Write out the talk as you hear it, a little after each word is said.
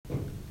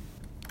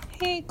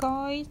Hey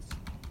guys,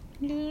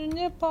 you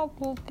never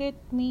forget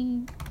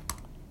me.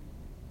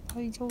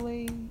 By the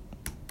way,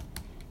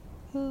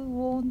 who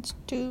wants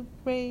to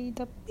play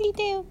the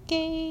video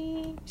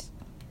games?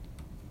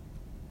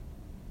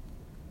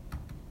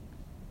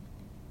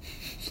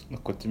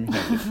 こっち見な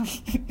いで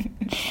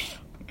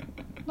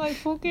I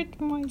forget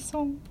my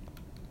song.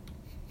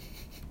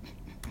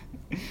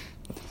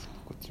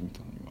 こっち見た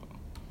の今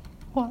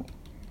What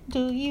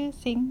do you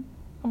think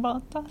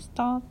about the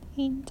star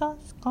in the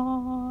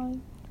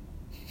sky?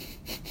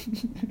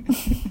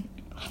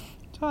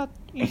 That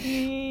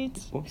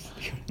is ボイス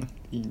でやらなく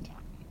ていいんじゃん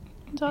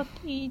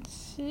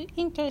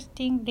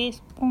interesting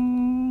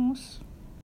response.